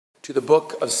to the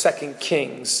book of 2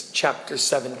 Kings, chapter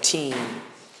 17.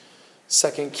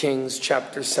 2 Kings,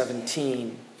 chapter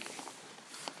 17.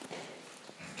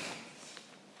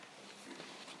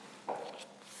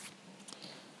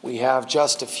 We have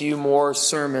just a few more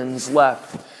sermons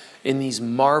left in these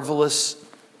marvelous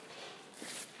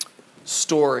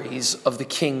stories of the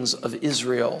kings of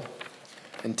Israel.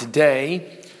 And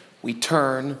today we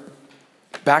turn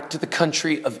back to the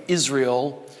country of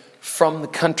Israel from the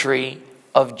country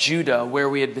of Judah, where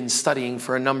we had been studying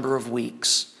for a number of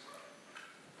weeks.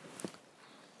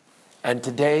 And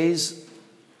today's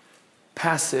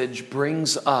passage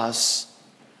brings us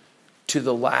to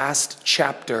the last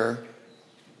chapter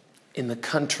in the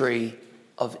country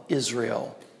of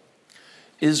Israel.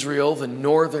 Israel, the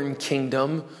northern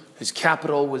kingdom, whose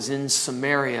capital was in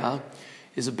Samaria,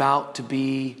 is about to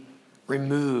be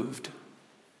removed.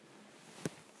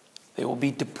 They will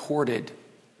be deported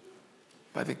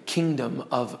by the kingdom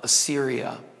of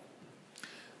Assyria.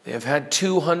 They have had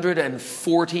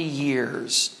 240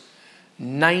 years,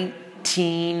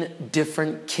 19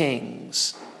 different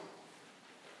kings.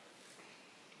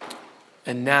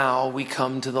 And now we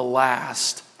come to the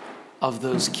last of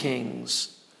those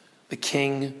kings, the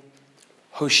king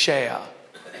Hoshea.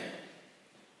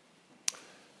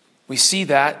 We see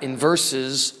that in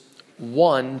verses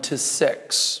 1 to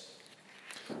 6.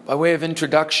 By way of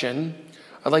introduction,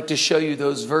 I'd like to show you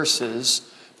those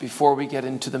verses before we get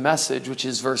into the message, which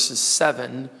is verses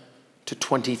 7 to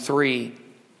 23.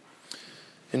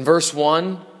 In verse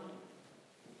 1,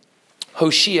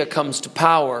 Hoshea comes to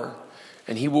power,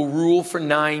 and he will rule for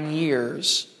 9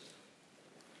 years.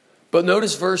 But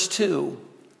notice verse 2,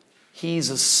 he's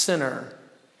a sinner,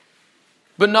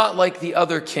 but not like the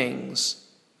other kings.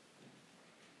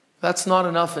 That's not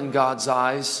enough in God's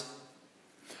eyes.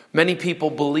 Many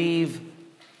people believe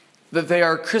that they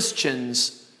are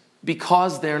Christians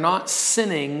because they're not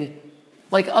sinning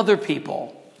like other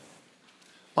people.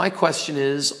 My question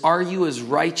is, are you as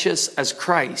righteous as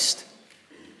Christ?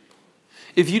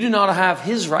 If you do not have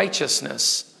his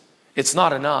righteousness, it's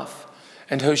not enough.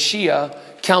 And Hoshea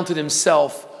counted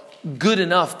himself good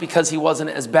enough because he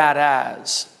wasn't as bad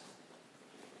as.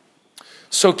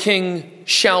 So King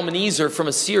Shalmaneser from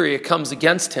Assyria comes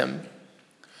against him.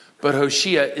 But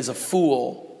Hoshea is a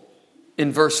fool.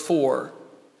 In verse 4,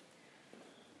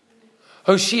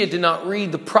 Hoshea did not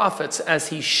read the prophets as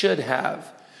he should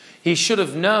have. He should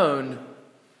have known,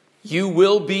 you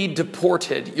will be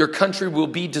deported. Your country will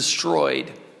be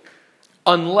destroyed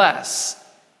unless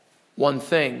one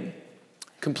thing,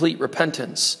 complete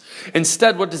repentance.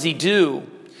 Instead, what does he do?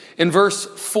 In verse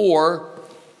 4,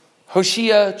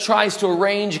 Hoshea tries to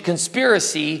arrange a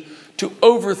conspiracy to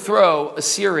overthrow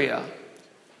Assyria.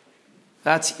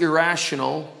 That's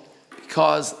irrational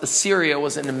because Assyria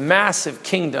was a massive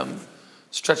kingdom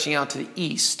stretching out to the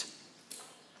east,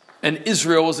 and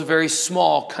Israel was a very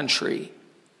small country.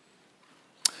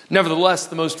 Nevertheless,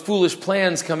 the most foolish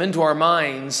plans come into our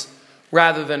minds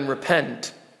rather than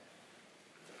repent.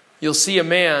 You'll see a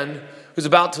man who's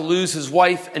about to lose his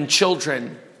wife and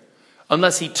children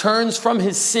unless he turns from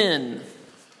his sin,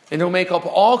 and he'll make up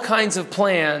all kinds of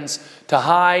plans to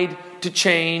hide, to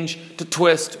change, to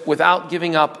twist without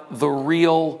giving up the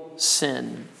real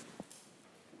sin.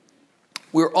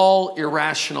 We're all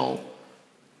irrational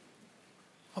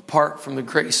apart from the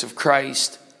grace of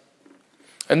Christ.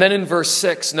 And then in verse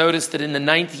 6, notice that in the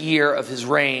 9th year of his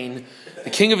reign, the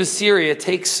king of Assyria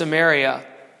takes Samaria.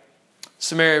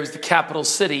 Samaria was the capital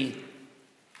city.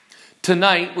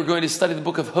 Tonight, we're going to study the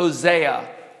book of Hosea.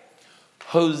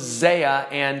 Hosea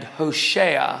and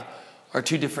Hoshea are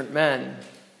two different men.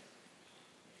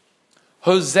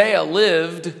 Hosea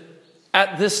lived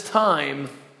at this time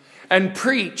and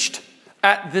preached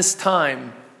at this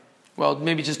time. Well,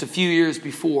 maybe just a few years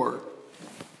before.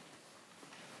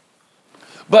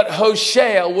 But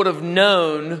Hoshea would have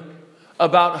known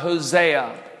about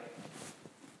Hosea.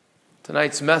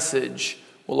 Tonight's message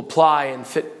will apply and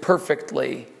fit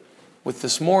perfectly with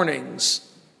this morning's.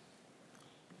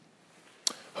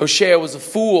 Hoshea was a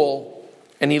fool,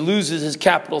 and he loses his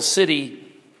capital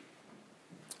city,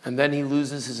 and then he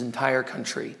loses his entire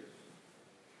country.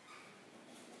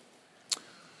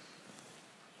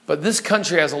 But this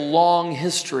country has a long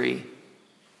history.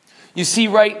 You see,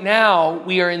 right now,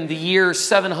 we are in the year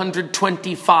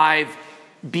 725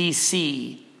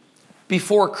 BC,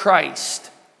 before Christ.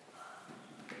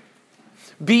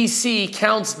 BC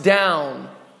counts down.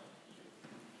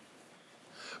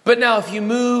 But now if you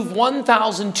move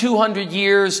 1,200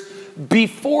 years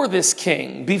before this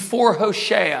king, before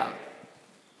Hoshea,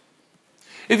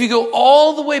 if you go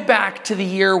all the way back to the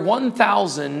year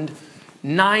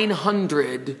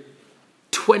 1900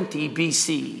 20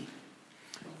 BC,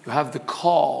 you have the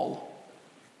call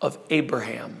of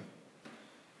Abraham.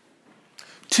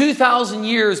 2,000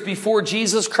 years before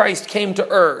Jesus Christ came to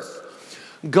earth,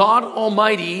 God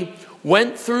Almighty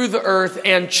went through the earth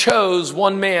and chose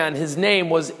one man. His name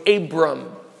was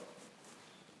Abram.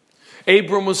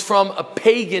 Abram was from a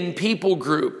pagan people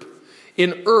group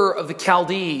in Ur of the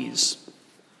Chaldees,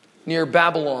 near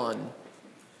Babylon,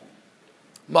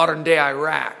 modern-day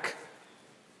Iraq.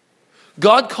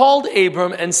 God called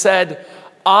Abram and said,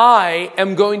 I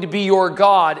am going to be your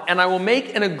God, and I will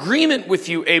make an agreement with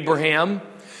you, Abraham.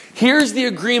 Here's the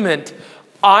agreement.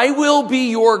 I will be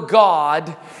your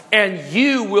God, and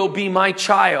you will be my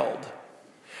child.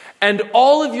 And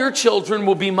all of your children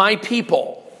will be my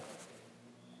people.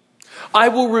 I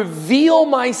will reveal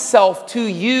myself to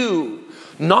you,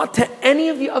 not to any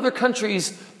of the other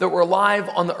countries that were alive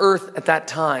on the earth at that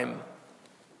time.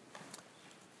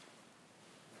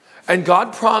 And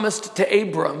God promised to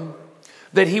Abram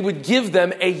that he would give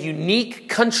them a unique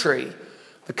country,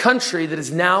 the country that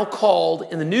is now called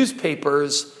in the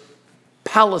newspapers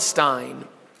Palestine.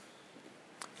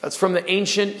 That's from the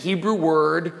ancient Hebrew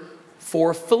word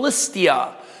for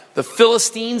Philistia. The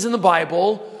Philistines in the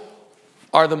Bible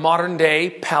are the modern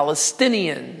day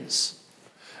Palestinians.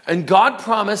 And God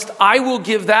promised, I will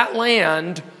give that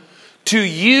land to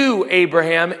you,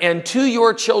 Abraham, and to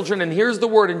your children. And here's the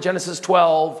word in Genesis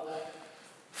 12,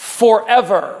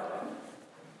 forever.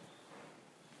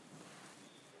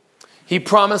 He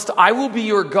promised, I will be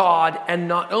your God. And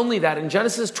not only that, in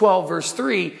Genesis 12, verse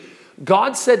 3,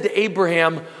 God said to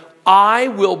Abraham, I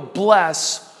will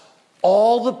bless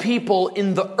all the people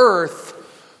in the earth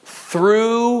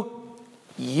through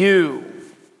you.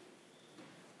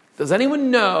 Does anyone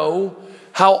know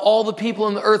how all the people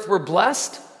in the earth were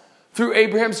blessed through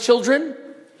Abraham's children?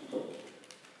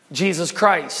 Jesus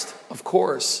Christ, of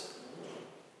course.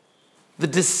 The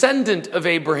descendant of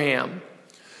Abraham.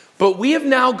 But we have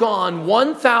now gone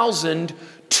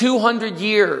 1,200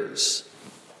 years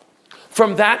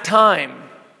from that time.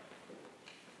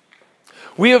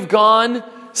 We have gone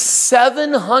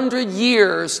 700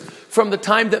 years from the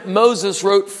time that Moses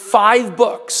wrote 5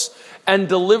 books and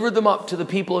delivered them up to the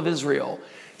people of Israel.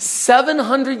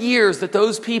 700 years that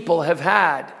those people have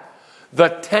had the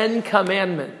 10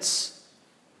 Commandments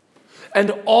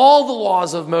and all the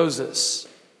laws of Moses.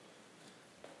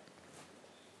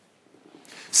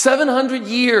 700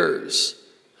 years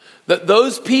that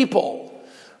those people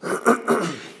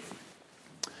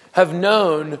have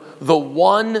known the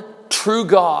one true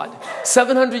God.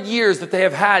 700 years that they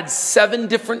have had 7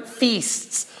 different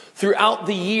feasts throughout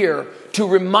the year to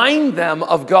remind them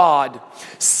of God.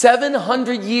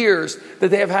 700 years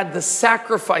that they have had the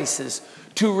sacrifices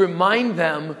to remind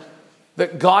them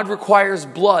that God requires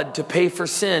blood to pay for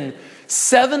sin.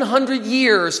 700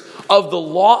 years of the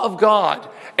law of God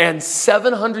and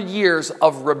 700 years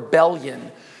of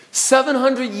rebellion.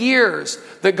 700 years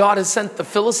that God has sent the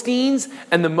Philistines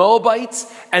and the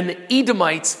Moabites and the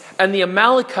Edomites and the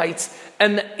Amalekites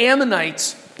and the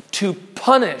Ammonites to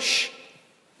punish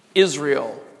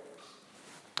Israel.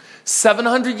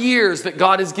 700 years that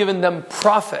God has given them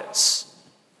prophets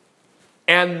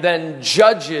and then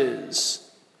judges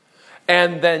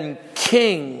and then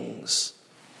kings.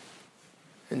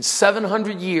 In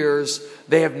 700 years,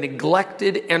 they have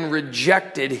neglected and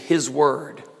rejected his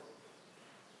word.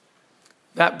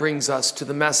 That brings us to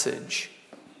the message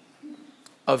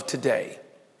of today.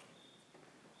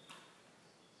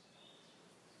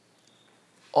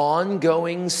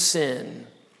 Ongoing sin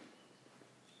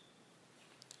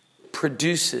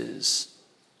produces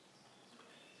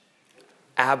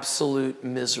absolute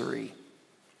misery.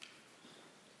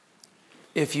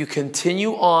 If you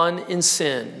continue on in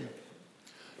sin,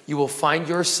 you will find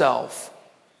yourself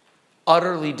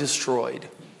utterly destroyed.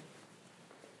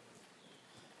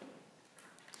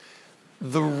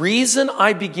 The reason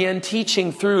I began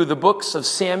teaching through the books of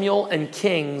Samuel and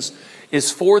Kings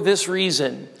is for this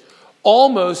reason.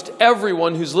 Almost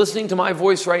everyone who's listening to my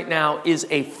voice right now is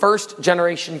a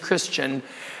first-generation Christian,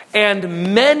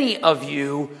 and many of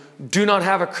you do not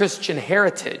have a Christian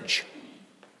heritage.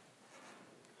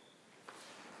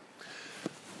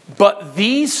 But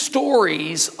these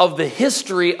stories of the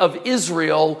history of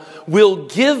Israel will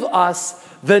give us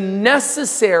the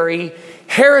necessary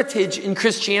heritage in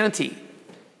Christianity.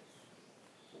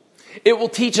 It will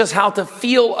teach us how to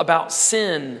feel about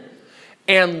sin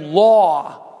and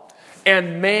law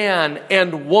and man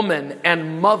and woman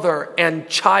and mother and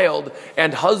child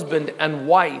and husband and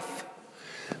wife.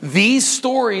 These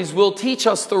stories will teach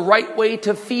us the right way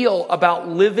to feel about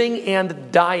living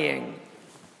and dying.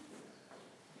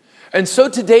 And so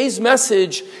today's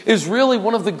message is really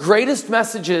one of the greatest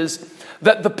messages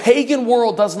that the pagan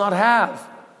world does not have.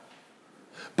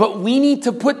 But we need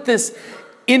to put this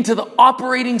into the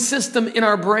operating system in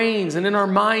our brains and in our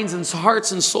minds and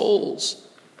hearts and souls.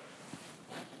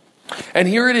 And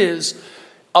here it is,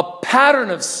 a pattern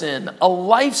of sin, a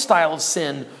lifestyle of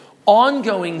sin,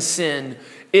 ongoing sin.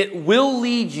 It will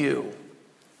lead you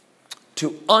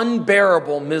to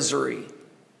unbearable misery.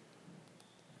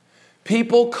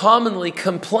 People commonly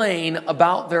complain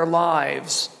about their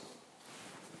lives.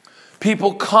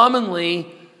 People commonly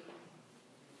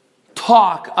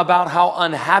talk about how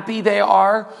unhappy they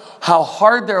are, how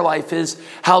hard their life is,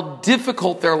 how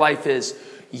difficult their life is.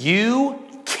 You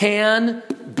can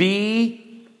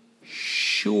be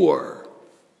sure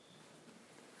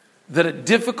that a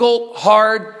difficult,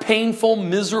 hard, painful,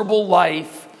 miserable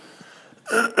life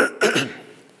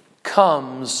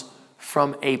comes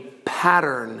from a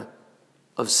pattern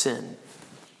of sin.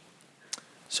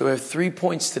 So we have 3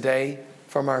 points today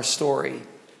from our story.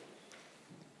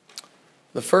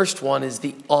 The first one is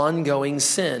the ongoing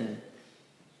sin.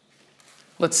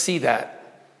 Let's see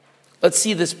that. Let's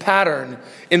see this pattern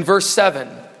in verse 7.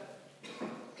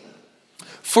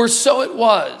 For so it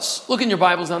was, look in your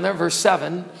Bibles down there, verse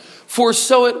 7. For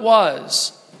so it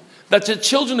was that the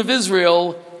children of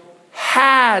Israel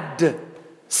had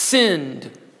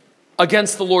sinned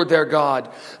against the Lord their God.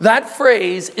 That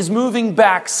phrase is moving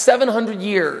back 700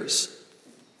 years.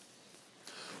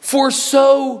 For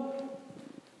so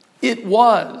it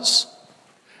was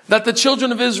that the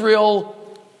children of Israel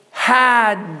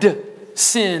had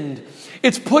sinned.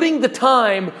 It's putting the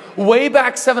time way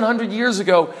back 700 years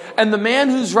ago. And the man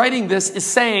who's writing this is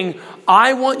saying,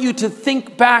 I want you to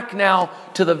think back now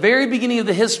to the very beginning of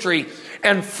the history.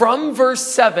 And from verse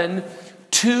 7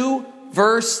 to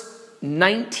verse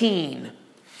 19,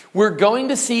 we're going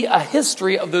to see a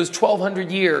history of those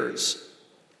 1,200 years.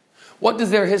 What does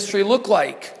their history look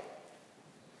like?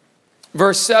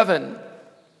 Verse 7,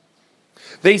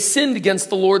 they sinned against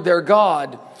the Lord their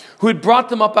God, who had brought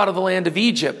them up out of the land of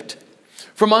Egypt,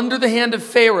 from under the hand of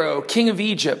Pharaoh, king of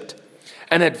Egypt,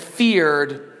 and had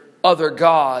feared other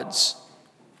gods.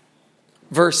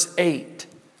 Verse 8,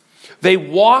 they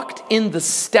walked in the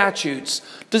statutes.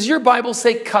 Does your Bible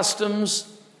say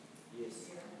customs? Yes.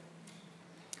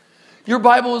 Your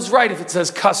Bible is right if it says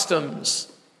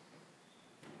customs,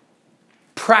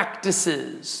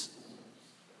 practices,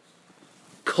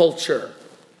 culture.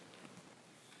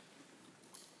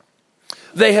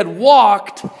 They had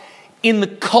walked in the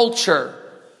culture,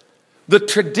 the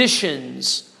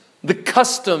traditions, the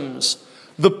customs,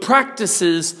 the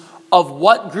practices of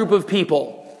what group of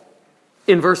people?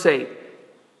 In verse 8.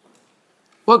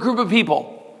 What group of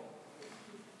people?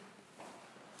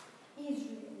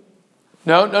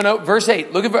 No. Verse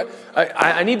 8. Look at.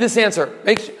 I need this answer.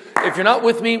 If you're not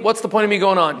with me, what's the point of me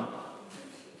going on?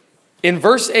 In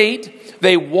verse 8,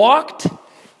 they walked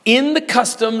in the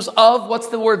customs of, what's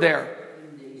the word there?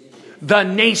 The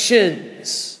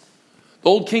nations. The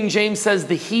old King James says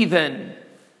the heathen,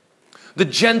 the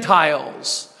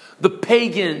Gentiles, the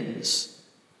pagans.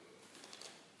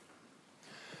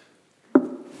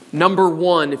 Number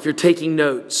one, if you're taking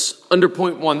notes, under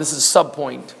point 1, this is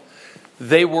subpoint.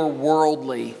 They were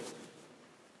worldly.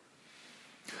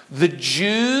 The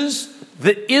Jews,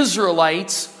 the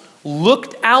Israelites,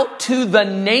 looked out to the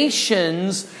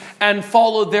nations and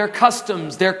followed their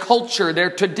customs, their culture,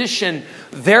 their tradition,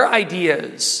 their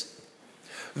ideas.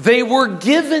 They were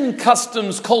given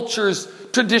customs, cultures,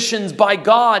 traditions by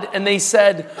God, and they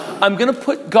said, I'm going to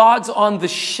put God's on the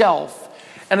shelf,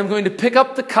 and I'm going to pick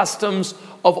up the customs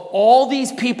of all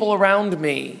these people around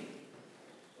me.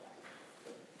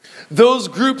 Those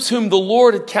groups whom the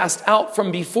Lord had cast out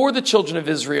from before the children of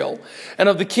Israel and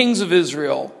of the kings of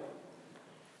Israel.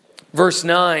 Verse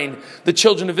 9, the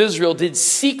children of Israel did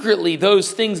secretly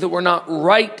those things that were not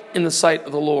right in the sight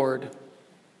of the Lord.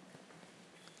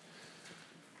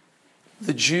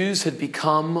 The Jews had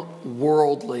become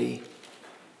worldly.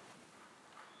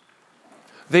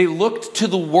 They looked to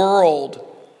the world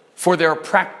for their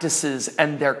practices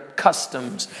and their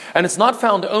customs. And it's not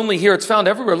found only here, it's found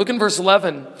everywhere. Look in verse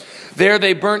 11. There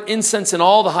they burnt incense in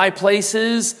all the high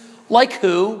places. Like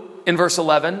who in verse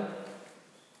 11?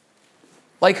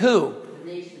 Like who?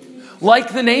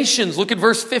 Like the nations. Look at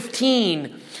verse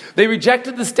 15. They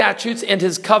rejected the statutes and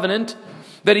his covenant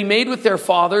that he made with their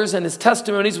fathers and his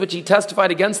testimonies which he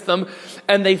testified against them.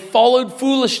 And they followed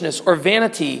foolishness or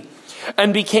vanity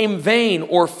and became vain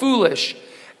or foolish.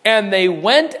 And they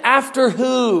went after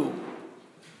who?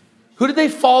 Who did they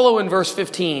follow in verse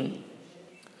 15?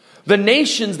 The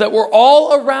nations that were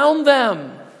all around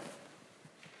them.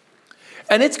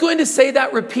 And it's going to say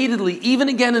that repeatedly, even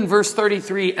again in verse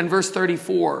 33 and verse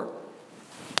 34.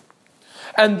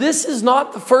 And this is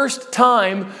not the first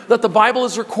time that the Bible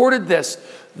has recorded this.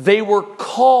 They were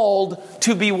called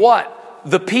to be what?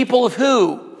 The people of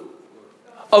who?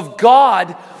 Of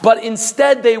God, but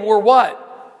instead they were what?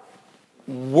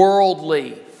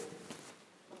 Worldly.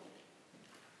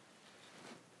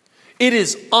 It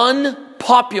is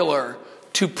unpopular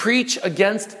to preach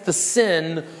against the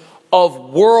sin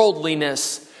of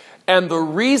worldliness. And the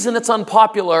reason it's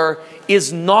unpopular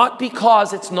is not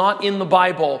because it's not in the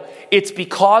Bible. It's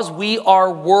because we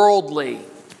are worldly.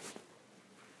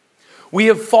 We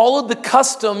have followed the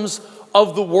customs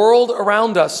of the world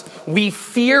around us. We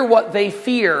fear what they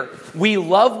fear. We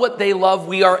love what they love.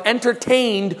 We are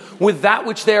entertained with that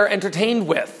which they are entertained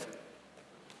with.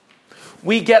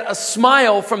 We get a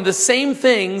smile from the same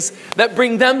things that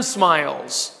bring them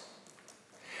smiles.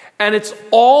 And it's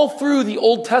all through the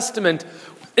Old Testament.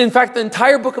 In fact, the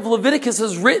entire book of Leviticus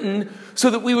is written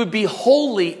so that we would be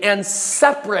holy and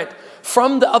separate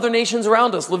from the other nations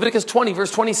around us. Leviticus 20, verse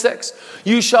 26.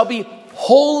 You shall be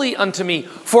holy unto me,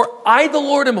 for I, the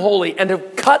Lord, am holy, and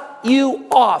have cut you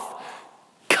off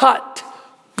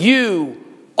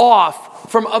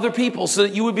from other people so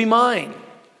that you would be mine.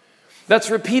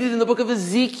 That's repeated in the book of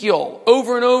Ezekiel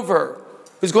over and over,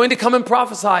 who's going to come and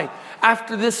prophesy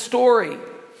after this story.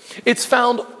 It's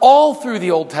found all through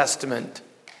the Old Testament.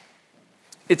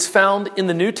 It's found in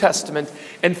the New Testament.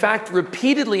 In fact,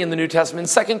 repeatedly in the New Testament,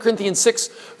 2 Corinthians 6,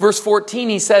 verse 14,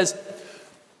 he says,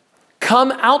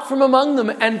 come out from among them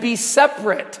and be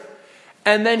separate.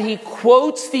 And then he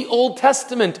quotes the Old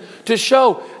Testament to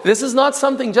show this is not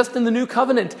something just in the New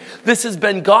Covenant. This has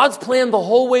been God's plan the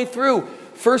whole way through.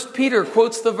 1 Peter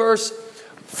quotes the verse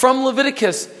from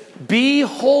Leviticus, be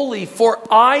holy, for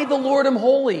I, the Lord, am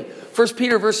holy. 1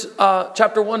 Peter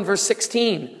chapter 1, verse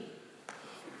 16.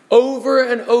 Over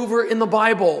and over in the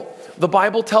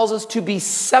Bible tells us to be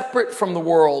separate from the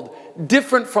world,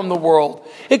 different from the world.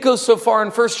 It goes so far in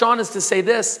 1 John as to say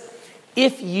this,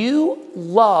 if you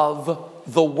love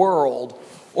the world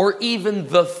or even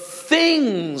the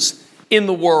things in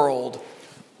the world,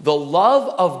 the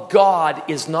love of God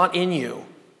is not in you.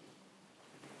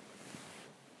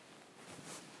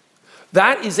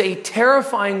 That is a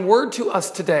terrifying word to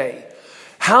us today.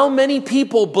 How many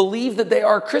people believe that they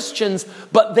are Christians,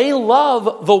 but they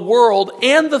love the world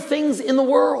and the things in the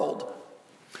world?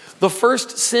 The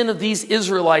first sin of these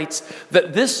Israelites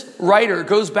that this writer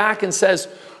goes back and says,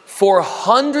 for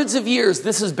hundreds of years,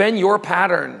 this has been your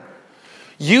pattern.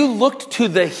 You looked to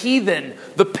the heathen,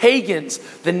 the pagans,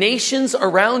 the nations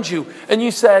around you, and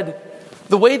you said,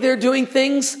 the way they're doing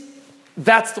things,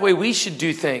 that's the way we should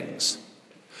do things.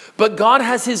 But God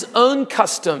has his own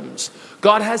customs.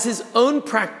 God has his own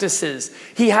practices.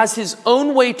 He has his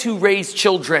own way to raise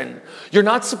children. You're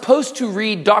not supposed to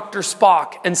read Dr.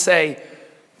 Spock and say,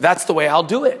 that's the way I'll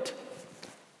do it.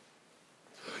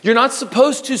 You're not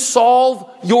supposed to solve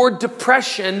your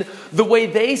depression the way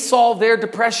they solve their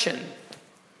depression.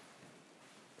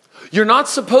 You're not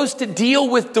supposed to deal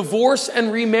with divorce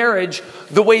and remarriage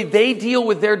the way they deal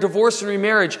with their divorce and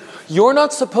remarriage. You're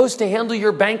not supposed to handle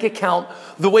your bank account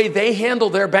the way they handle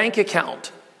their bank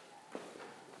account.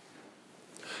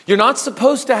 You're not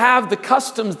supposed to have the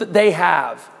customs that they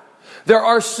have. There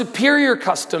are superior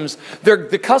customs. They're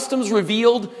the customs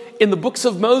revealed in the books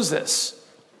of Moses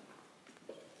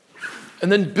and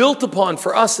then built upon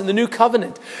for us in the new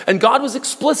covenant. And God was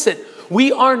explicit.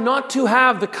 We are not to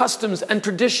have the customs and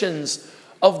traditions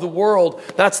of the world.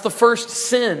 That's the first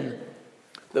sin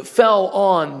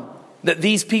that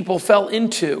these people fell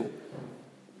into.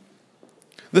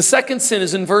 The second sin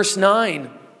is in verse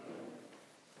 9.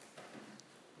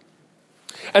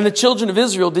 And the children of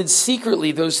Israel did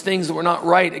secretly those things that were not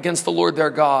right against the Lord their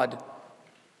God.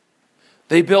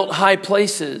 They built high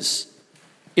places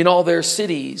in all their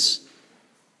cities.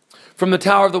 From the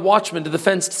tower of the watchman to the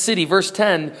fenced city. Verse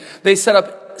 10, they set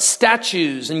up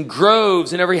statues and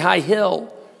groves in every high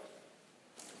hill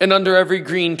and under every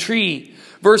green tree.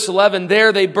 Verse 11,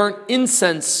 there they burnt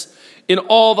incense in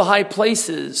all the high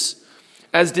places,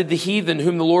 as did the heathen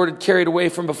whom the Lord had carried away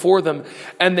from before them.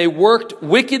 And they worked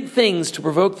wicked things to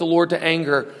provoke the Lord to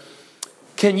anger.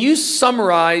 Can you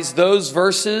summarize those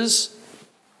verses?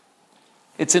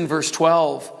 It's in verse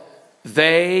 12.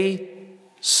 They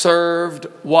served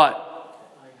what?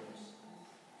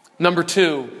 Number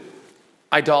 2,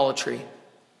 idolatry.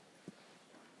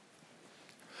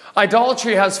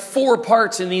 Idolatry has 4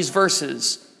 parts in these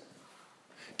verses.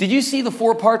 Did you see the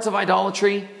 4 parts of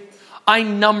idolatry? I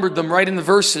numbered them right in the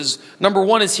verses. Number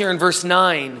 1 is here in verse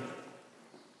 9.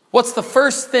 What's the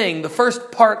first thing, the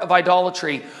first part of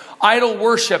idolatry? Idol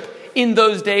worship in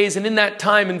those days and in that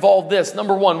time involved this.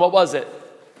 Number one, what was it?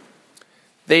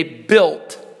 They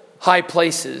built high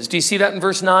places. Do you see that in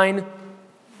verse 9?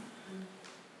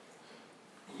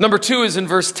 Number 2 is in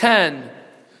verse 10.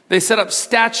 They set up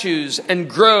statues and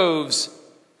groves.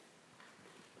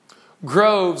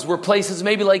 Groves were places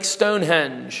maybe like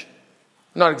Stonehenge.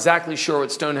 I'm not exactly sure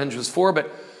what Stonehenge was for,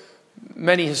 but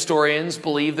many historians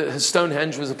believe that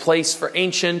Stonehenge was a place for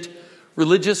ancient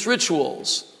religious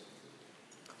rituals.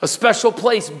 A special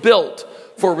place built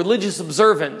for religious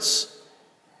observance.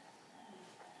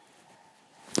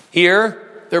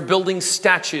 Here, they're building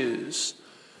statues.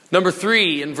 Number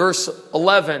 3, in verse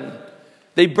 11,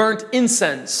 they burnt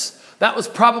incense. That was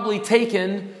probably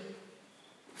taken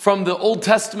from the Old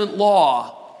Testament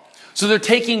law. So they're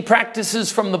taking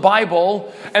practices from the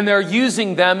Bible and they're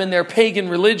using them in their pagan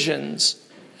religions.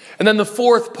 And then the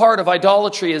fourth part of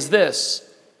idolatry is this.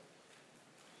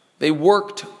 They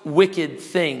worked wicked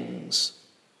things.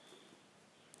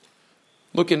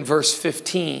 Look in verse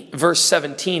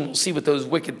 17. We'll see what those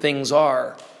wicked things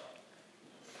are.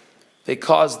 They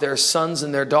caused their sons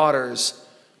and their daughters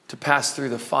to pass through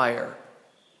the fire.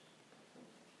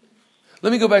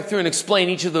 Let me go back through and explain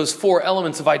each of those 4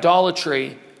 elements of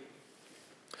idolatry.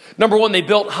 Number 1, they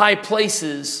built high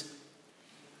places.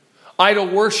 Idol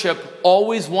worship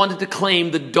always wanted to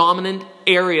claim the dominant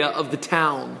area of the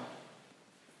town.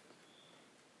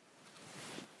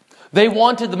 They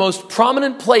wanted the most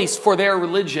prominent place for their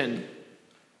religion.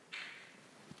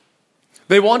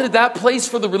 They wanted that place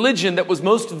for the religion that was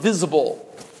most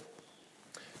visible.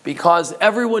 Because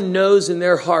everyone knows in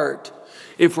their heart,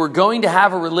 if we're going to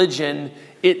have a religion,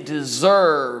 it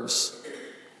deserves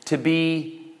to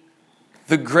be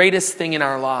the greatest thing in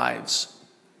our lives.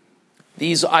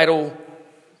 These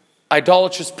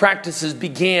idolatrous practices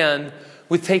began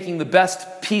with taking the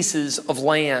best pieces of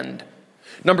land.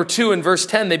 Number 2, in verse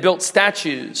 10, they built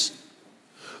statues.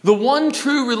 The one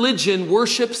true religion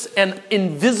worships an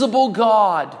invisible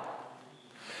God.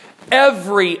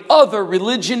 Every other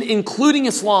religion, including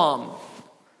Islam,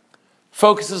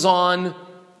 focuses on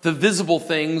the visible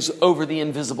things over the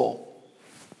invisible.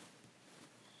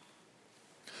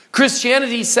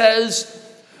 Christianity says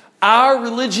our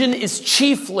religion is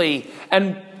chiefly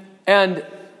and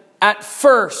at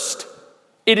first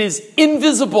it is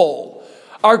invisible.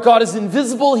 Our God is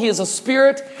invisible. He is a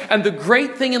spirit. And the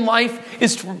great thing in life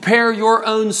is to prepare your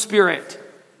own spirit.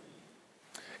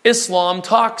 Islam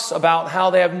talks about how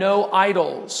they have no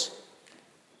idols.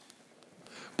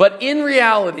 But in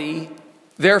reality,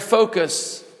 their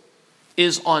focus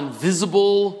is on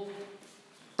visible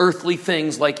earthly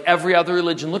things like every other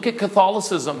religion. Look at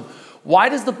Catholicism. Why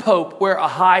does the Pope wear a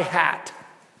high hat?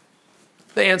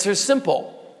 The answer is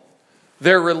simple.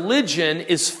 Their religion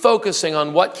is focusing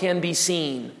on what can be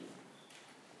seen.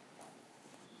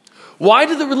 Why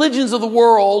do the religions of the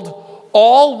world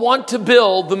all want to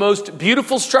build the most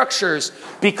beautiful structures?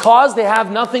 Because they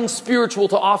have nothing spiritual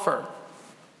to offer.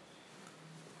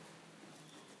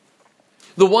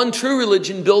 The one true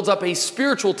religion builds up a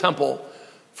spiritual temple.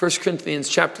 1 Corinthians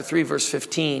chapter 3, verse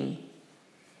 15.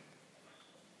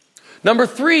 Number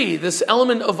 3, this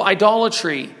element of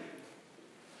idolatry.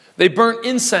 They burnt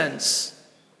incense.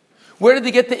 Where did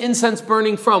they get the incense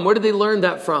burning from? Where did they learn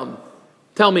that from?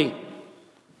 Tell me.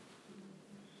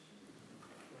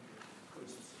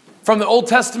 From the Old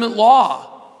Testament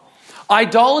law.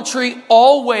 Idolatry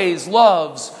always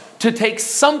loves to take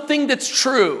something that's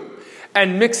true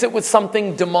and mix it with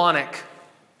something demonic.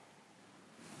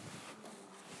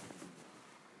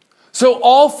 So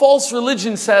all false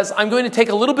religion says, I'm going to take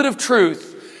a little bit of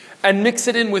truth and mix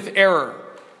it in with error.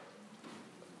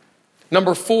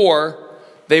 Number 4,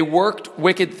 they worked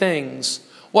wicked things.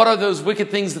 What are those wicked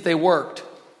things that they worked?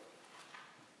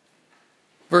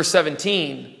 Verse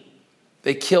 17,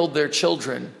 they killed their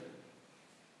children.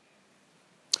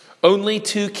 Only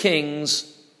 2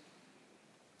 kings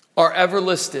are ever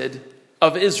listed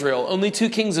of Israel. Only 2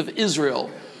 kings of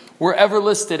Israel were ever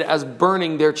listed as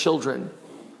burning their children.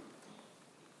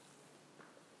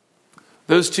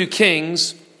 Those 2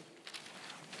 kings,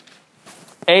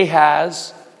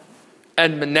 Ahaz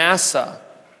and Manasseh,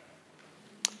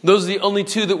 those are the only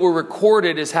 2 that were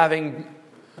recorded as having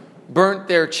burnt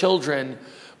their children.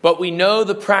 But we know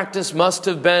the practice must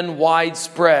have been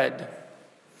widespread.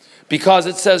 Because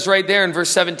it says right there in verse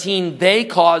 17, they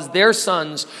caused their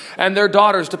sons and their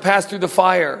daughters to pass through the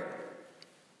fire.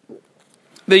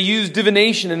 They used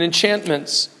divination and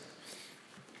enchantments.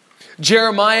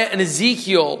 Jeremiah and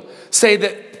Ezekiel say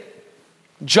that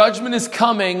judgment is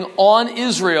coming on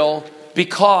Israel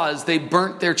because they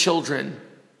burnt their children.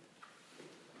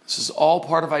 This is all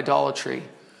part of idolatry.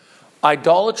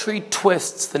 Idolatry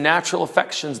twists the natural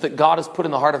affections that God has put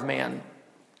in the heart of man.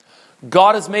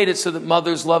 God has made it so that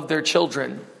mothers love their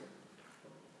children.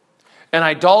 And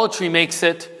idolatry makes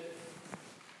it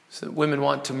so that women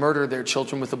want to murder their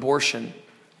children with abortion.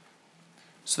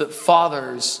 So that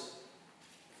fathers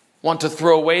want to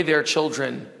throw away their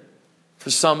children for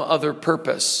some other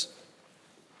purpose.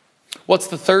 What's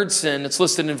the third sin? It's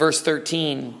listed in verse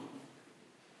 13.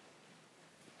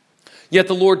 Yet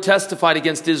the Lord testified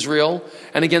against Israel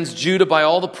and against Judah by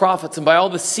all the prophets and by all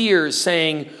the seers,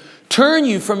 saying, turn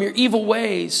you from your evil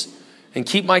ways and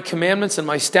keep my commandments and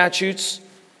my statutes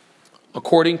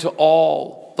according to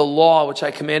all the law which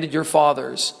I commanded your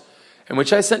fathers and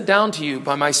which I sent down to you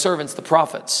by my servants, the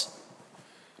prophets.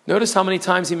 Notice how many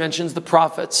times he mentions the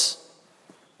prophets,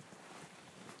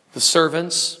 the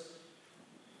servants.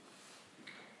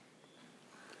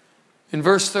 In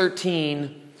verse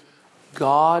 13,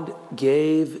 God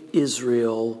gave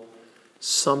Israel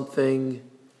something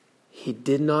he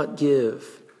did not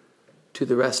give to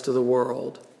the rest of the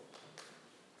world.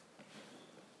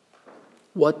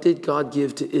 What did God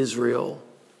give to Israel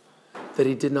that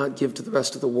he did not give to the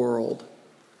rest of the world?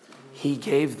 He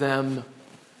gave them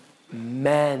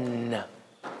men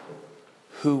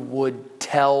who would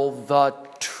tell the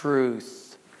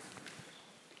truth.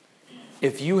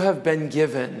 If you have been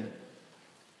given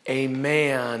a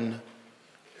man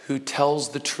who tells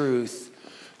the truth,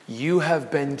 you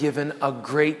have been given a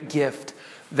great gift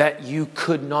that you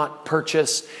could not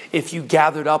purchase if you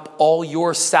gathered up all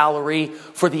your salary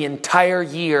for the entire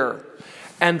year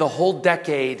and the whole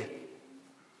decade.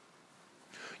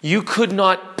 You could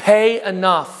not pay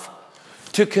enough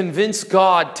to convince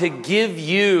God to give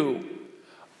you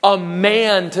a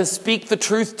man to speak the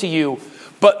truth to you.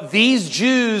 But these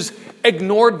Jews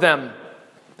ignored them.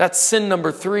 That's sin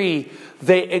number 3.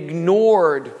 They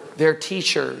ignored their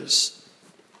teachers.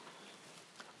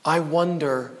 I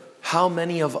wonder how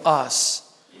many of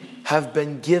us have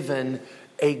been given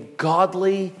a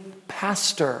godly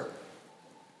pastor.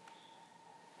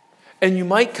 And you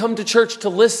might come to church to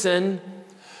listen,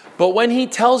 but when he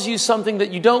tells you something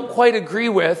that you don't quite agree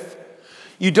with,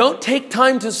 you don't take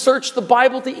time to search the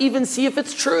Bible to even see if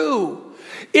it's true.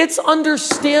 It's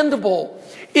understandable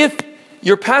if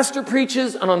your pastor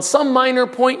preaches and on some minor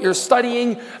point you're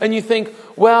studying and you think,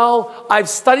 well, I've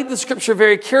studied the scripture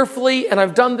very carefully and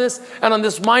I've done this, and on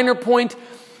this minor point,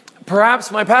 perhaps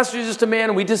my pastor is just a man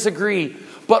and we disagree.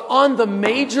 But on the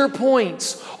major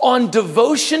points, on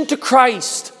devotion to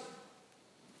Christ,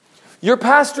 your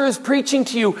pastor is preaching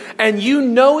to you and you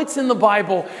know it's in the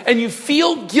Bible and you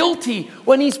feel guilty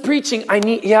when he's preaching.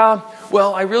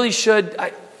 I really should.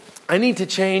 I need to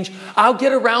change. I'll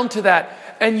get around to that.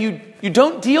 And you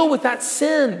don't deal with that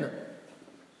sin.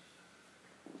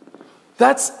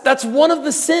 That's one of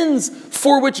the sins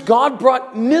for which God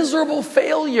brought miserable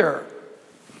failure.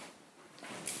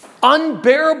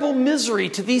 Unbearable misery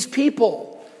to these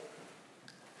people.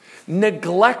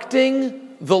 Neglecting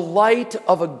the light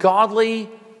of a godly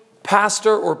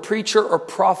pastor or preacher or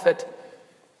prophet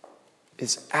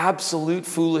is absolute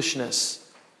foolishness.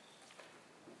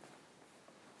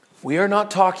 We are not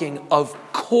talking, of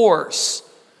course,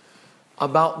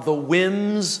 about the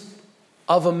whims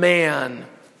of a man.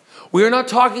 We are not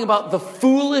talking about the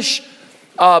foolish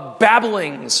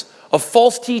babblings of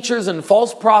false teachers and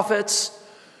false prophets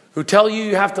who tell you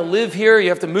you have to live here, you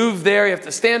have to move there, you have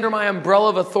to stand under my umbrella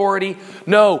of authority.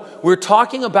 No, we're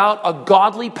talking about a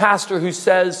godly pastor who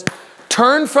says,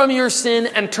 turn from your sin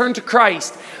and turn to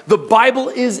Christ. The Bible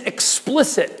is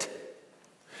explicit.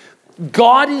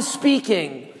 God is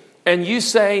speaking. And you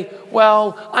say,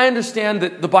 well, I understand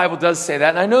that the Bible does say that.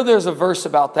 And I know there's a verse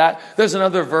about that. There's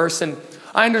another verse, and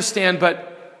I understand,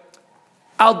 but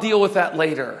I'll deal with that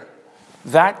later.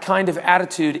 That kind of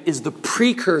attitude is the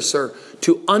precursor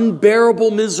to unbearable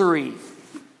misery.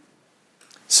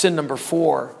 Sin number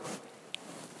 4,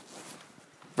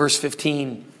 verse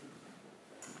 15.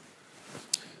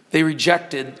 They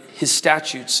rejected his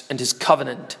statutes and his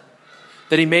covenant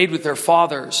that he made with their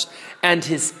fathers, and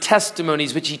his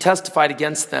testimonies which he testified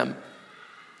against them.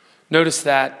 Notice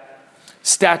that.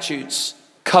 Statutes,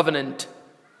 covenant,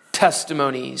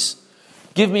 testimonies.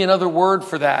 Give me another word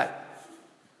for that.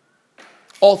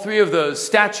 All 3 of those,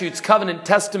 statutes, covenant,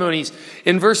 testimonies.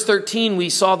 In verse 13, we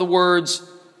saw the words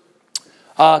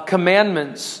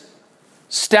commandments,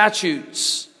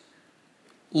 statutes,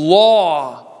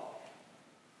 law.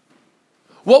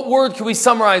 What word can we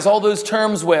summarize all those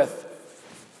terms with?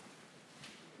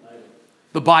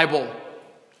 The Bible,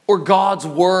 or God's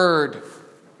Word.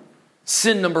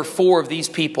 Sin number 4 of these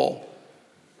people,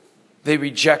 they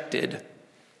rejected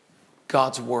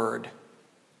God's Word.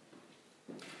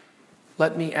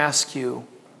 let me ask you,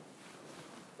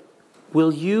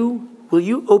 will you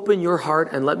open your heart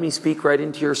and let me speak right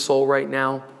into your soul right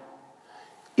now?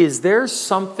 Is there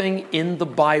something in the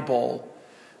Bible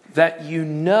that you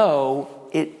know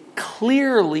it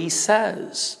clearly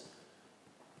says,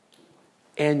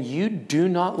 and you do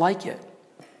not like it?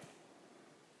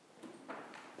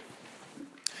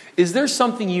 Is there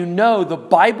something you know the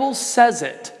Bible says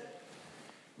it,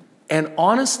 and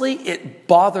honestly it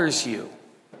bothers you?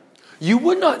 You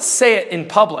would not say it in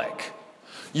public.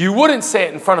 You wouldn't say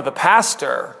it in front of the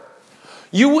pastor.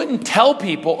 You wouldn't tell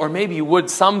people, or maybe you would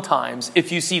sometimes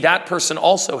if you see that person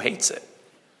also hates it.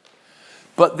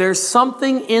 But there's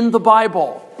something in the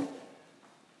Bible.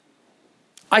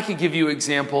 I could give you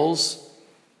examples,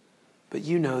 but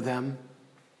you know them.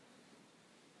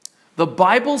 The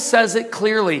Bible says it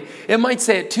clearly. It might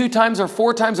say it 2 times or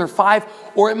 4 times or 5,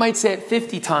 or it might say it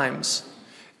 50 times.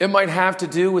 It might have to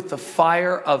do with the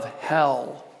fire of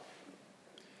hell.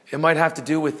 It might have to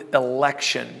do with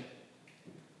election.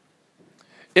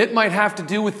 It might have to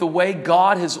do with the way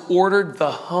God has ordered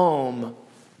the home.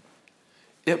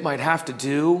 It might have to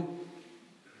do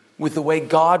with the way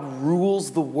God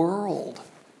rules the world.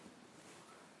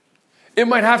 It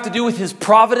might have to do with his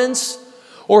providence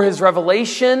or his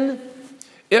revelation.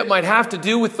 It might have to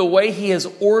do with the way he has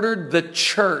ordered the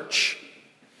church.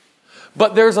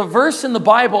 But there's a verse in the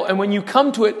Bible, and when you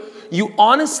come to it, you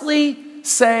honestly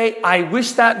say, I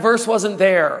wish that verse wasn't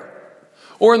there.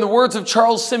 Or in the words of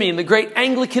Charles Simeon, the great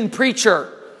Anglican preacher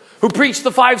who preached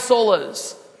the 5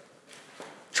 solas.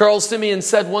 Charles Simeon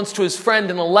said once to his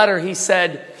friend in a letter, he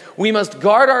said, we must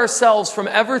guard ourselves from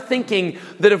ever thinking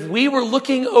that if we were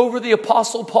looking over the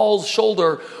Apostle Paul's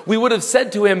shoulder, we would have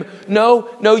said to him, no,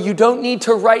 you don't need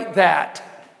to write that.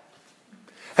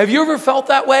 Have you ever felt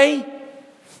that way?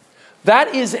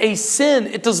 That is a sin.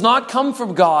 It does not come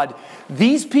from God.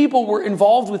 These people were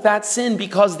involved with that sin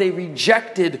because they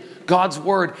rejected God's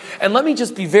word. And let me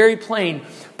just be very plain.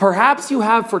 Perhaps you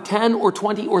have for 10 or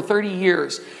 20 or 30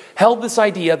 years held this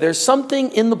idea, there's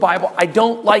something in the Bible, I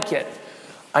don't like it.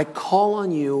 I call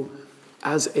on you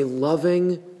as a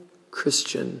loving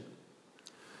Christian,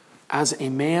 as a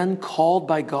man called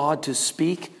by God to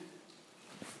speak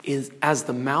as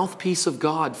the mouthpiece of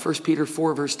God, 1 Peter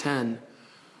 4 verse 10.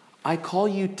 I call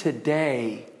you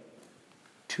today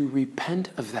to repent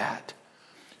of that,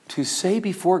 to say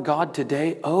before God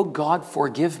today, oh God,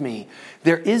 forgive me.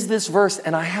 There is this verse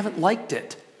and I haven't liked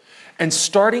it. And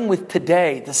starting with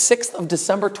today, the 6th of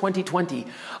December 2020,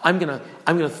 I'm going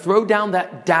to throw down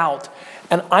that doubt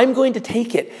and I'm going to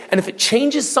take it. And if it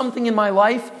changes something in my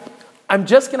life, I'm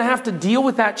just going to have to deal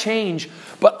with that change.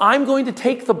 But I'm going to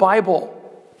take the Bible.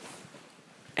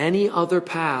 Any other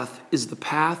path is the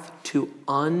path to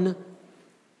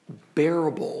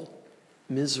unbearable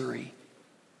misery.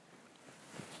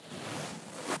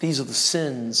 These are the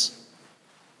sins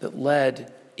that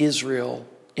led Israel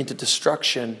into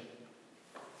destruction.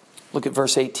 Look at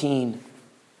verse 18.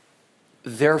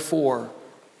 Therefore.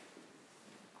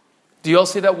 Do you all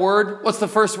see that word? What's the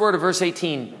first word of verse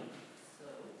 18?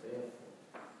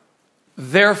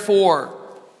 Therefore.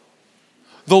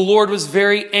 The Lord was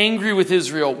very angry with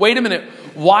Israel. Wait a minute.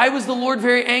 Why was the Lord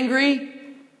very angry?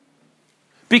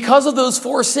 Because of those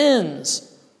 4 sins.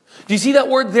 Do you see that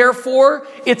word therefore?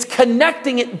 It's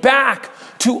connecting it back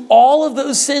to all of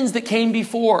those sins that came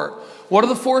before. What are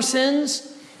the 4 sins?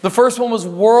 The first one was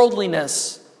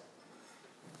worldliness.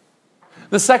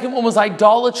 The second one was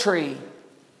idolatry.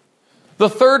 The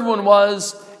third one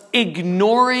was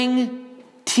ignoring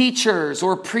teachers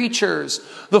or preachers.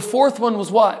 The fourth one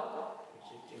was what?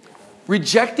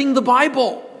 Rejecting the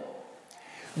Bible.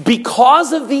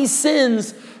 Because of these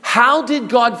sins, how did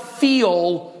God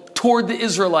feel toward the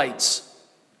Israelites?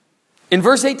 In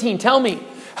verse 18, tell me,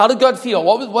 how did God feel?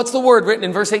 What's the word written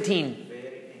in verse 18?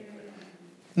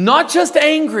 Not just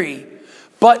angry,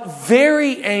 but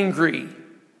very angry.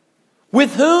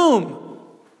 With whom?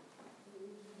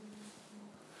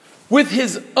 With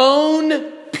his own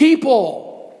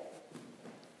people.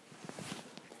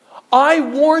 I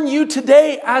warn you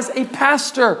today as a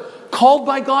pastor called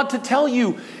by God to tell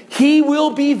you, he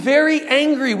will be very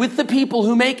angry with the people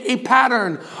who make a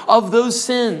pattern of those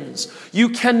sins. You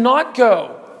cannot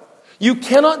go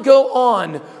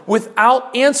on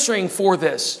without answering for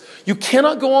this. You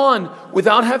cannot go on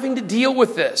without having to deal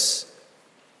with this.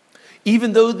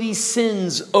 Even though these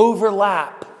sins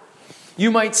overlap,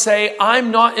 you might say,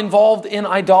 I'm not involved in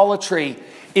idolatry.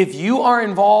 If you are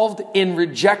involved in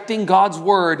rejecting God's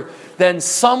word, then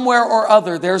somewhere or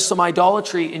other there's some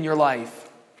idolatry in your life.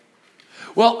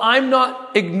 Well, I'm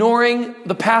not ignoring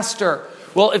the pastor.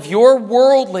 Well, if you're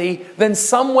worldly, then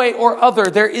some way or other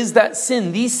there is that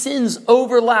sin. These sins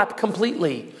overlap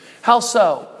completely. How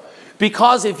so?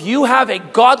 Because if you have a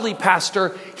godly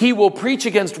pastor, he will preach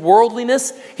against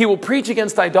worldliness, he will preach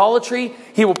against idolatry,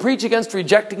 he will preach against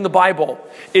rejecting the Bible.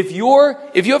 If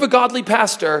you have a godly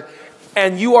pastor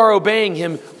and you are obeying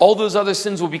him, all those other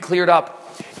sins will be cleared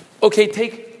up. Okay,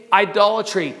 take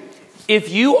idolatry. If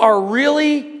you are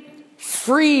really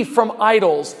free from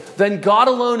idols, then God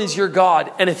alone is your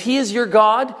God. And if he is your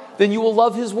God, then you will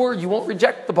love his word. You won't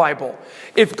reject the Bible.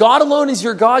 If God alone is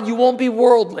your God, you won't be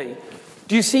worldly.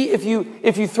 Do you see, if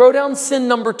you throw down sin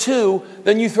number 2,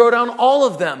 then you throw down all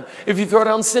of them. If you throw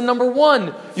down sin number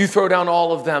 1, you throw down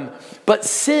all of them. But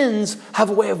sins have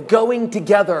a way of going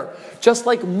together. Just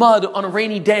like mud on a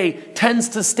rainy day tends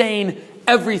to stain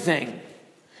everything.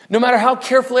 No matter how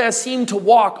carefully I seem to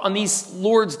walk on these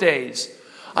Lord's days,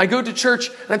 I go to church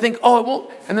and I think, oh, it won't.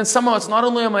 And then somehow it's not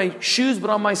only on my shoes, but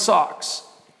on my socks.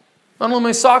 Not only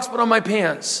my socks, but on my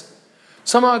pants.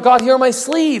 Somehow it got here on my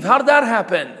sleeve. How did that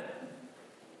happen?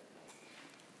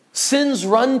 Sins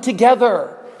run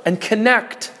together and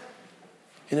connect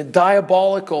in a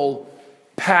diabolical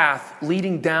path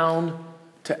leading down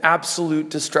to absolute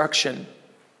destruction.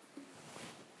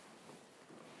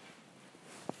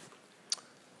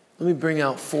 Let me bring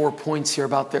out 4 points here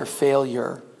about their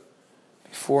failure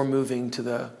before moving to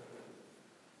the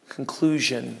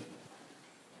conclusion.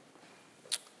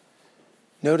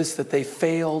 Notice that they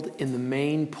failed in the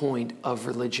main point of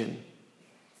religion.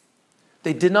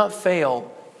 They did not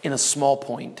fail in a small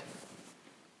point,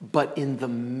 but in the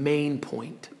main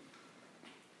point.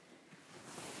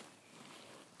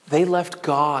 They left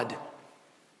God.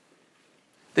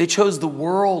 They chose the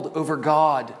world over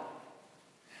God.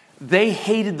 They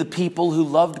hated the people who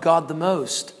loved God the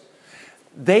most.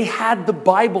 They had the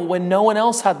Bible when no one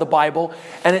else had the Bible,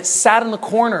 and it sat in the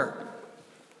corner.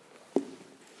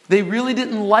 They really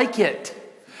didn't like it.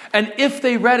 And if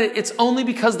they read it, it's only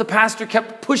because the pastor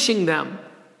kept pushing them.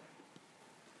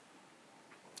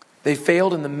 They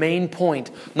failed in the main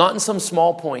point, not in some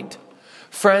small point.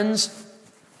 Friends,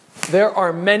 there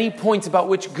are many points about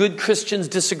which good Christians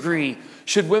disagree.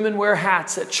 Should women wear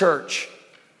hats at church?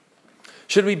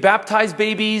 Should we baptize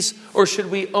babies, or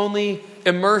should we only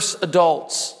immerse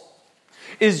adults?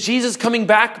 Is Jesus coming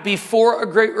back before a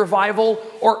great revival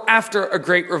or after a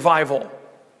great revival?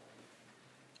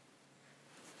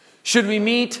 Should we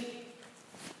meet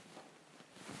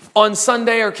on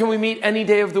Sunday, or can we meet any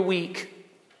day of the week?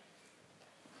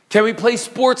 Can we play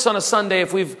sports on a Sunday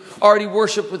if we've already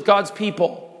worshiped with God's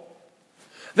people?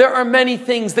 There are many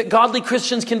things that godly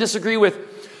Christians can disagree with.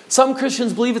 Some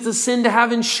Christians believe it's a sin to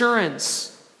have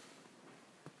insurance.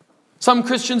 Some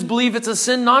Christians believe it's a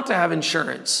sin not to have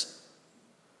insurance.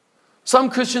 Some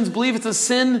Christians believe it's a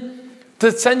sin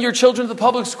to send your children to the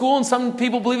public school, and some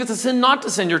people believe it's a sin not to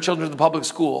send your children to the public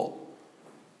school.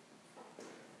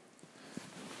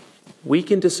 We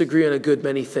can disagree on a good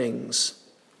many things.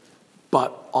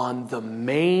 But on the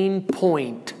main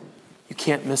point, you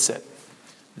can't miss it.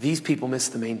 These people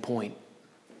missed the main point.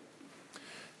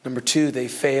 Number 2, they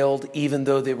failed even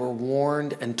though they were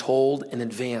warned and told in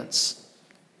advance.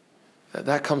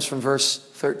 That comes from verse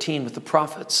 13 with the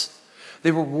prophets.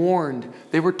 They were warned.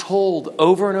 They were told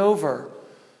over and over.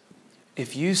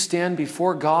 If you stand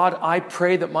before God, I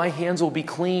pray that my hands will be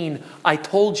clean. I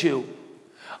told you.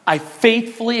 I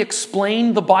faithfully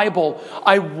explained the Bible.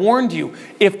 I warned you.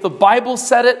 If the Bible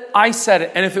said it, I said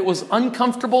it. And if it was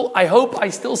uncomfortable, I hope I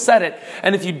still said it.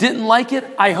 And if you didn't like it,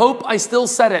 I hope I still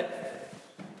said it.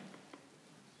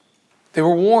 They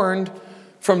were warned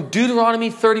from Deuteronomy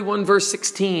 31 verse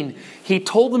 16. He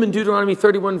told them in Deuteronomy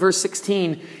 31 verse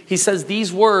 16, he says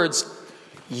these words,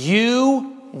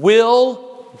 you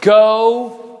will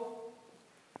go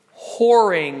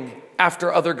whoring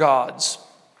after other gods.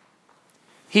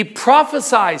 He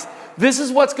prophesies, this is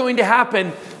what's going to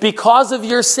happen because of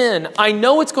your sin. I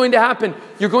know it's going to happen.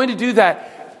 You're going to do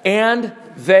that. And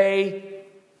they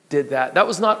did that. That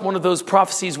was not one of those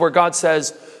prophecies where God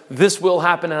says, this will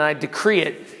happen and I decree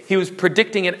it. He was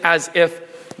predicting it as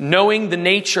if, knowing the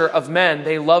nature of men,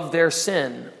 they love their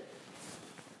sin.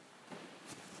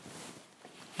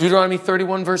 Deuteronomy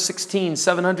 31 verse 16,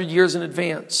 700 years in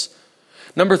advance.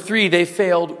 Number 3, they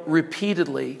failed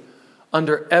repeatedly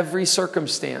under every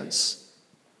circumstance.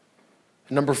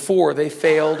 And number 4, they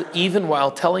failed even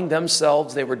while telling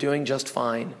themselves they were doing just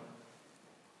fine.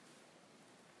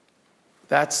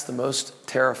 That's the most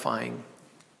terrifying.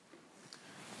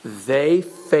 They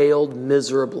failed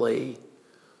miserably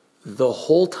the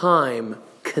whole time,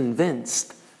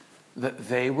 convinced that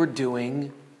they were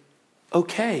doing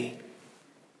okay.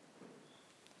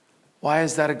 Why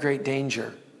is that a great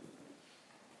danger?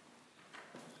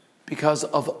 Because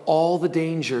of all the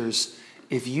dangers,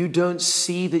 if you don't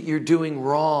see that you're doing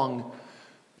wrong,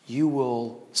 you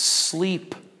will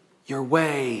sleep your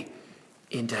way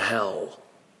into hell.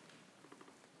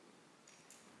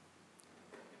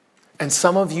 And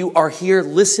some of you are here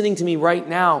listening to me right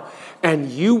now, and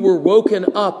you were woken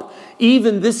up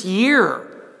even this year.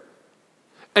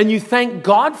 And you thank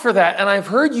God for that. And I've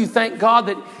heard you thank God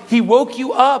that He woke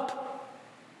you up.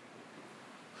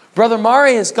 Brother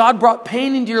Marius, God brought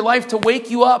pain into your life to wake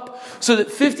you up so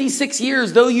that 56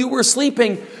 years, though you were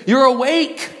sleeping, you're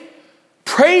awake.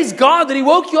 Praise God that He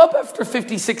woke you up after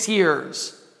 56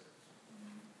 years.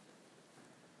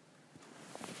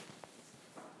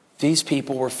 These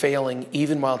people were failing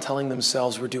even while telling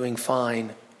themselves we're doing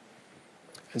fine.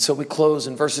 And so we close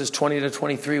in verses 20 to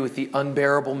 23 with the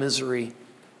unbearable misery.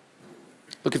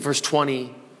 Look at verse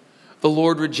 20. The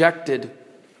Lord rejected.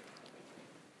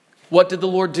 What did the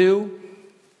Lord do?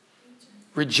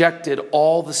 Rejected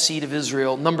all the seed of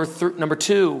Israel. Number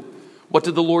two, what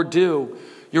did the Lord do?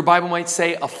 Your Bible might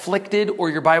say afflicted,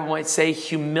 or your Bible might say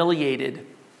humiliated.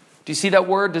 Do you see that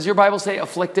word? Does your Bible say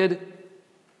afflicted?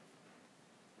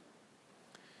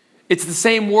 It's the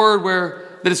same word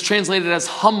that is translated as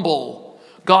humble.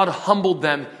 God humbled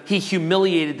them. He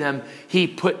humiliated them. He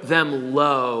put them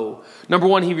low. Number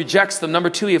one, He rejects them. Number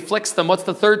two, He afflicts them. What's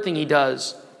the third thing He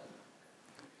does?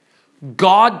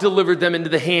 God delivered them into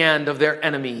the hand of their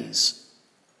enemies.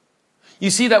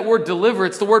 You see that word deliver,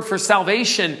 it's the word for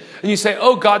salvation. And you say,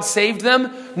 oh, God saved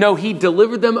them? No, He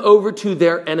delivered them over to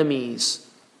their enemies.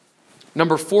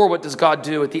 Number four, what does God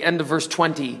do at the end of verse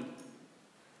 20?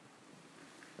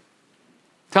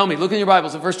 Tell me, look in your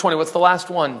Bibles at verse 20. What's the last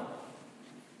one?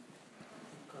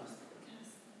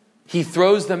 He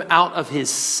throws them out of His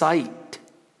sight.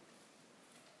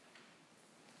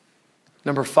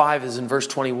 Number 5 is in verse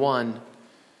 21.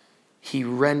 He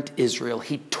rent Israel.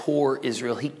 He tore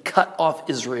Israel. He cut off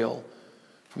Israel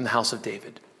from the house of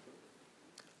David.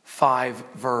 5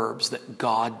 verbs that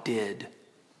God did.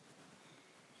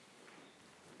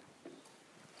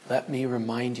 Let me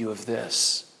remind you of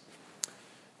this.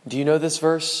 Do you know this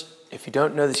verse? If you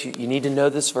don't know this, you need to know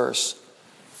this verse.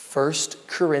 1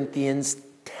 Corinthians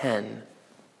 10.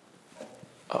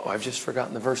 Oh, I've just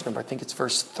forgotten the verse number. I think it's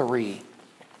verse 3.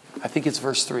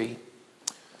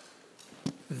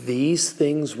 These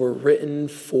things were written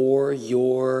for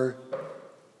your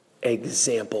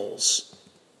examples.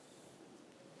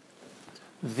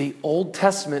 The Old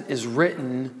Testament is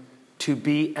written to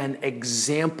be an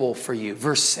example for you.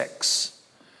 Verse 6.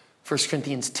 1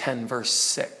 Corinthians 10, verse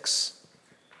 6.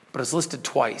 But it's listed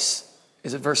twice.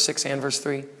 Is it verse 6 and verse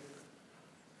 3?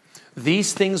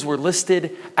 These things were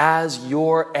listed as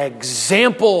your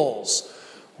examples.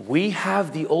 We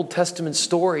have the Old Testament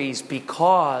stories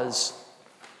because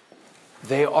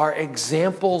they are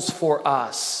examples for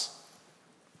us.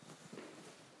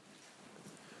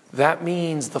 That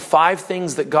means the 5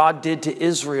 things that God did to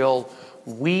Israel,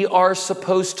 we are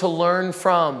supposed to learn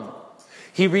from.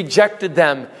 He rejected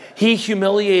them. He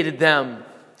humiliated them.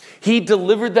 He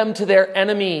delivered them to their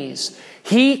enemies.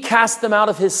 He cast them out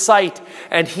of His sight,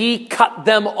 and He cut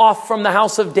them off from the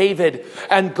house of David.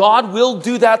 And God will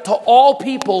do that to all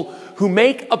people who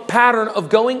make a pattern of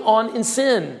going on in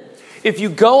sin. If you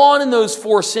go on in those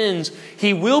 4 sins,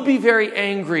 He will be very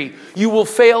angry. You will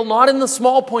fail not in the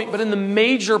small point, but in the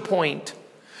major point.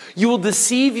 You will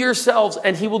deceive yourselves,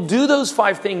 and He will do those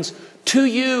 5 things to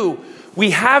you.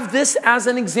 We have this as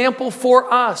an example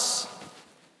for us.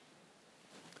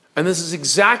 And this is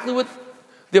exactly what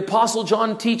the Apostle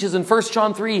John teaches in 1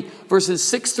 John 3, verses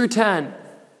 6 through 10.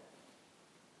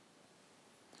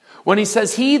 When he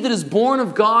says, he that is born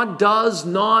of God does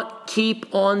not keep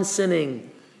on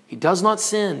sinning. He does not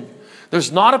sin.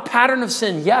 There's not a pattern of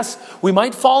sin. Yes, we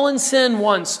might fall in sin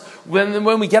once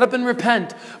when we get up and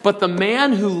repent. But the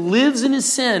man who lives in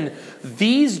his sin,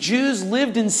 these Jews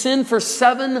lived in sin for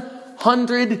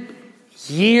 700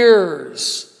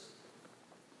 years.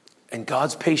 And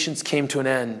God's patience came to an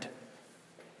end.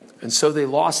 And so they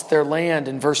lost their land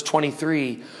in verse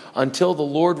 23 until the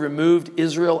Lord removed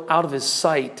Israel out of His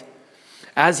sight,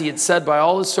 as He had said by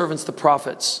all His servants the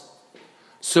prophets.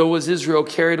 So was Israel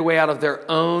carried away out of their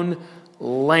own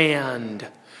land.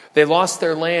 They lost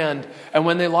their land. And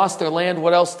when they lost their land,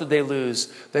 what else did they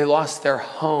lose? They lost their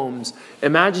homes.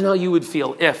 Imagine how you would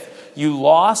feel if you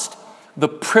lost the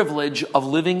privilege of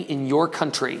living in your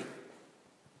country.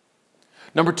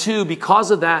 Number 2,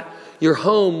 because of that, your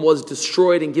home was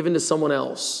destroyed and given to someone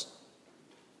else.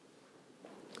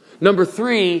 Number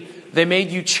 3, they made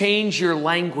you change your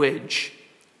language,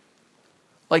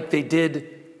 like they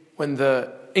did when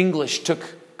the English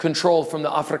took control from the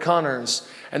Afrikaners,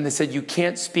 and they said, you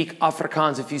can't speak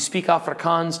Afrikaans. If you speak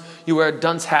Afrikaans, you wear a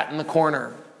dunce hat in the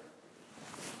corner.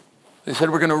 They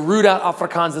said, we're going to root out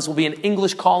Afrikaans. This will be an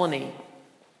English colony.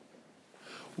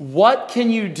 What can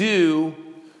you do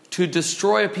to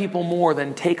destroy a people more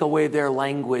than take away their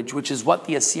language, which is what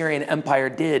the Assyrian Empire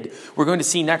did? We're going to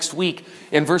see next week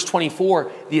in verse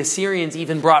 24, the Assyrians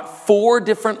even brought 4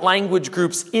 different language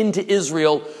groups into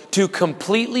Israel to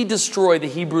completely destroy the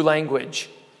Hebrew language.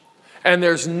 And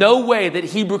there's no way that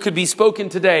Hebrew could be spoken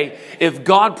today if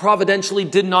God providentially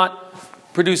did not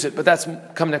produce it. But that's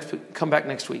come back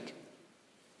next week.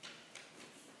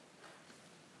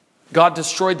 God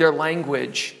destroyed their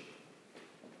language.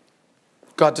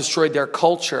 God destroyed their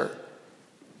culture.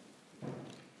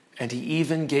 And he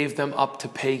even gave them up to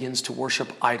pagans to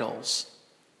worship idols.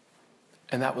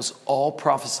 And that was all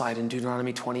prophesied in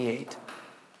Deuteronomy 28,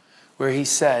 where he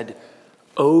said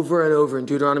over and over in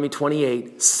Deuteronomy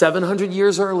 28, 700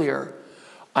 years earlier,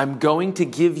 I'm going to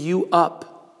give you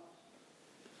up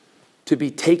to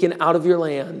be taken out of your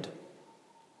land.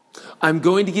 I'm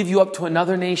going to give you up to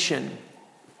another nation.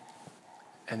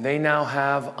 And they now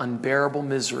have unbearable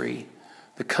misery,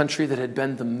 the country that had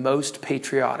been the most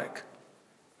patriotic.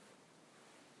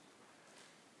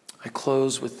 I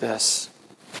close with this.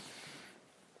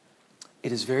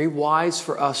 It is very wise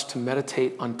for us to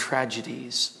meditate on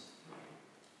tragedies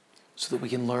so that we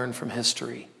can learn from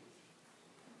history.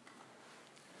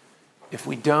 If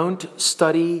we don't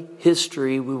study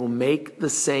history, we will make the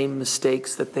same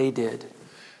mistakes that they did.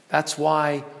 That's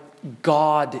why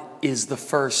God is the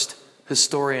first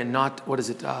historian, not,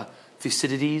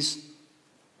 Thucydides?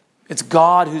 It's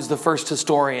God who's the first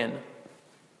historian.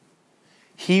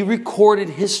 He recorded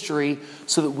history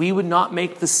so that we would not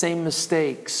make the same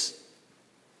mistakes.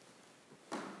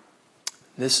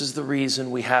 This is the reason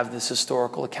we have this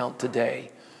historical account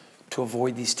today, to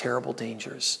avoid these terrible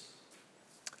dangers.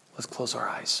 Let's close our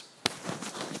eyes.